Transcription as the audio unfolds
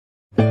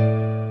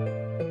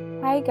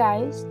Hi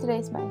guys, today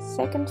is my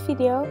second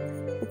video.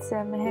 It's a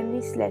Mehendi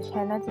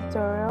Henna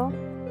tutorial.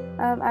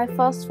 I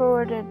fast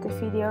forwarded the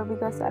video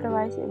because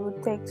otherwise it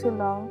would take too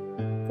long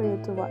for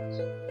you to watch.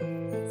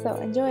 So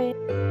enjoy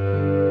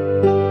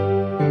it!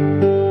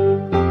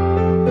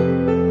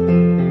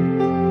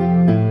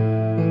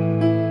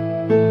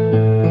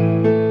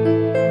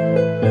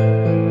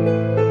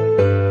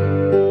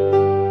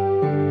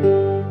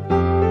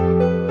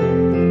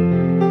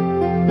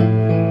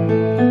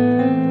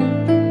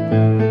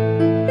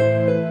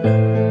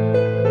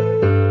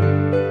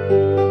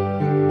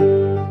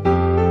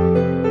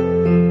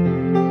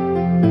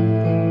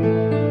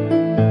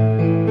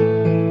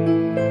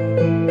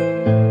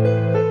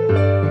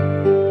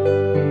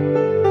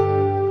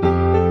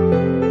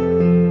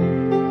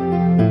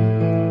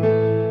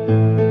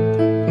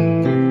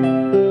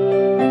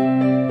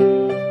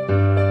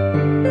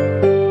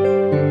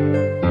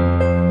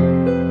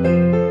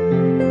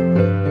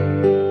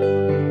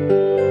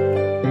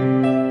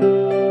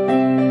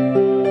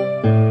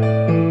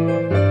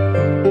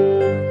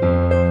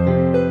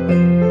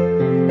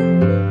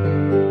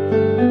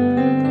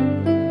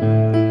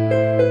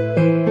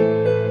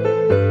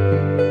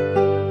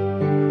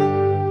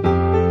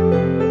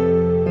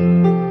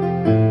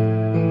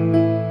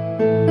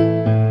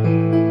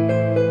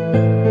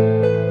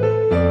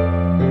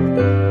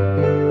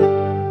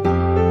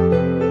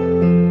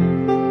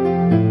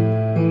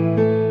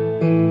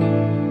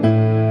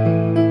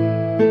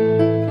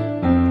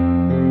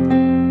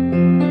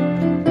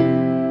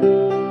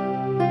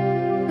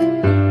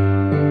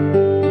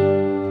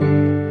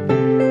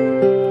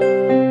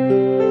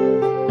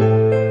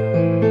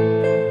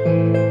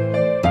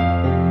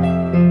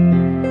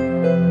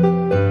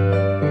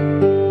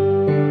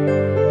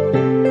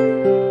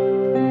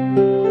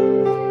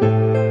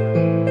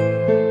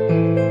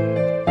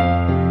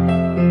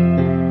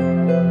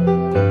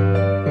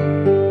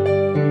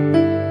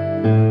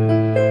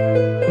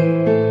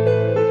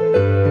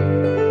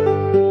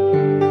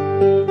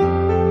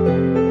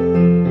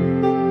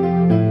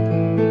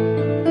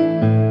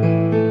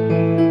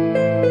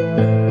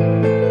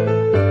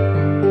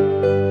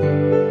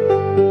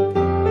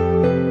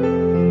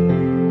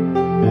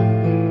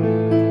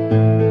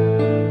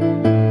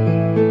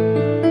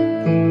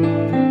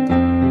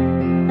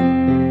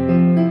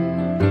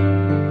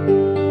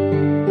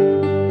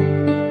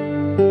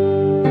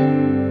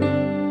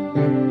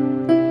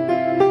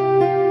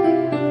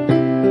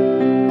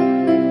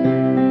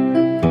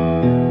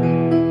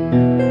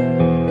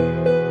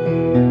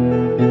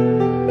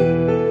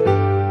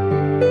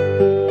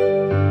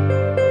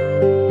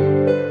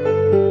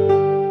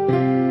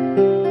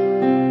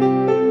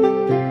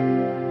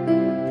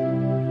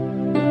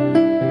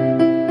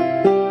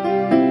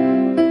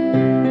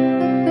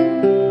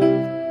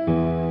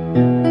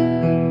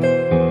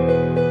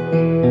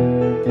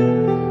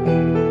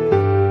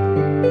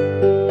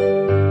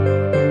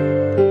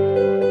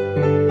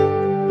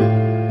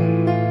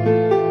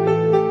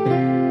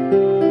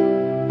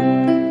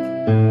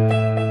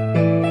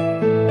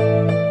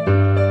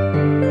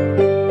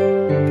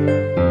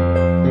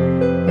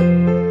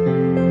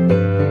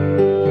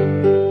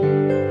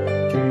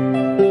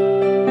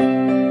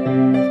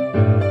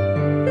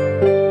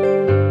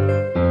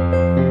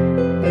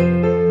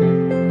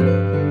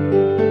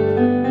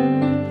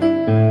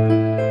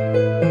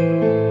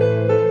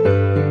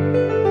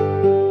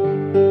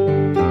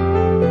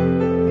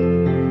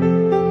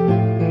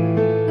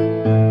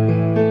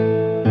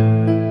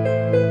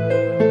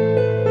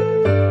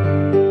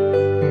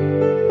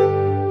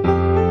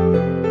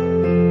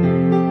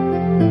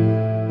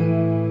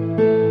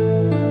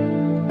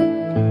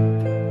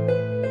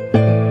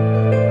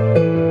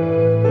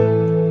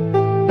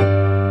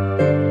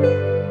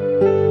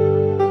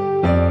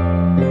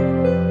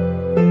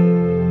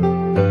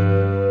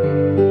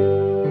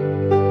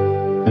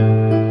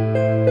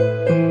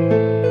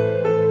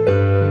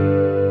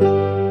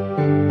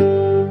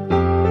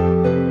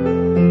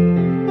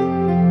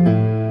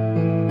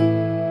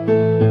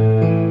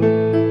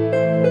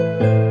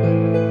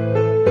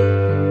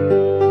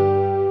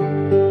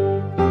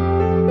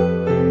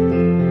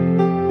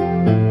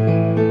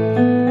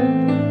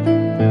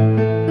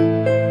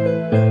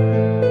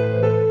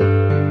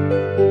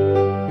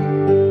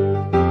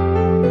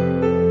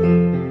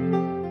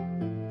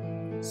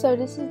 So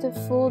this is the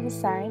full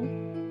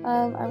design.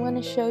 I'm going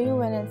to show you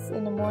when it's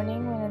in the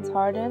morning, when it's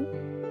hardened,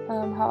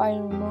 how I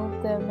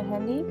remove the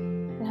mehendi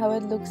and how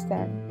it looks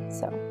then.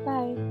 So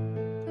bye!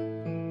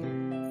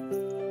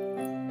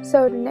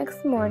 So the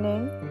next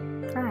morning,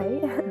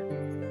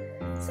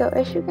 so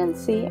as you can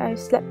see, I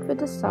slept with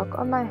the sock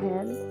on my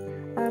hand,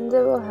 and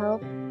that will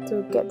help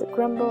to get the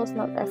crumbles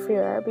not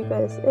everywhere,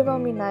 because it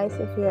won't be nice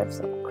if you have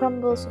some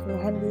crumbles of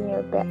mehendi in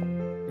your bed.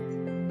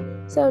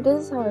 So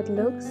this is how it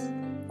looks.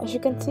 As you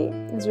can see,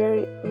 it's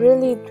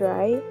really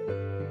dry.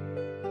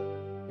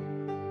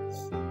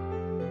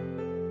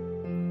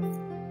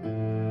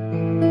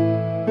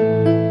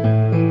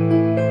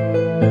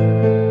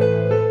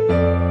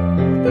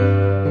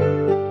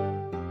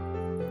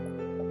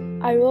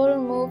 I will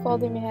remove remove all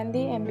the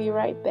mehendi and be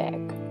right back.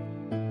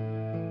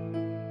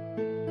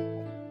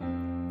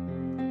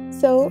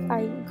 So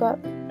I got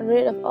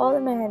rid of all the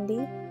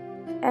mehendi,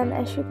 and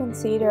as you can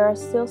see there are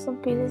still some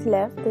pieces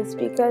left. That's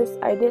because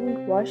I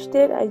didn't wash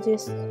it, I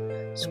just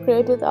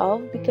scraped it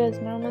off, because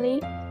normally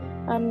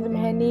the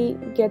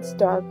mehendi gets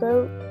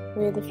darker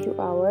with a few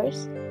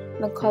hours.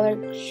 The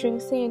color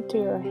shrinks into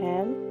your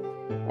hand,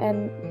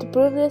 and to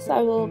prove this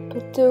I will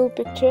put 2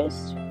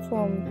 pictures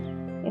from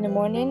in the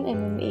morning and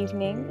in the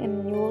evening,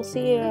 and you will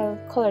see a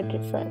color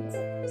difference.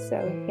 So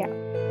yeah.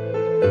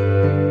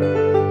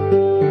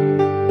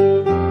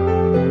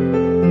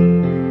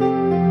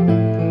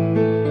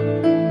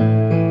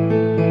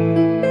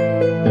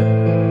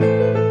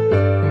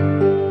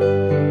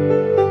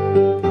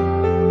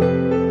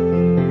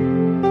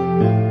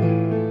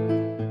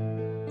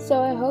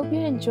 So I hope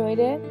you enjoyed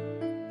it.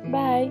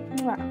 Bye.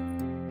 Mwah.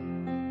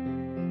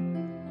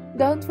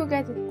 Don't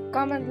forget to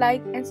comment,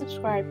 like, and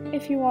subscribe.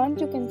 If you want,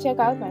 you can check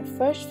out my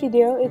first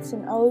video. It's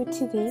an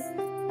OOTD.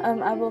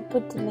 I will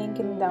put the link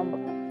in down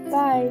below.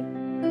 Bye.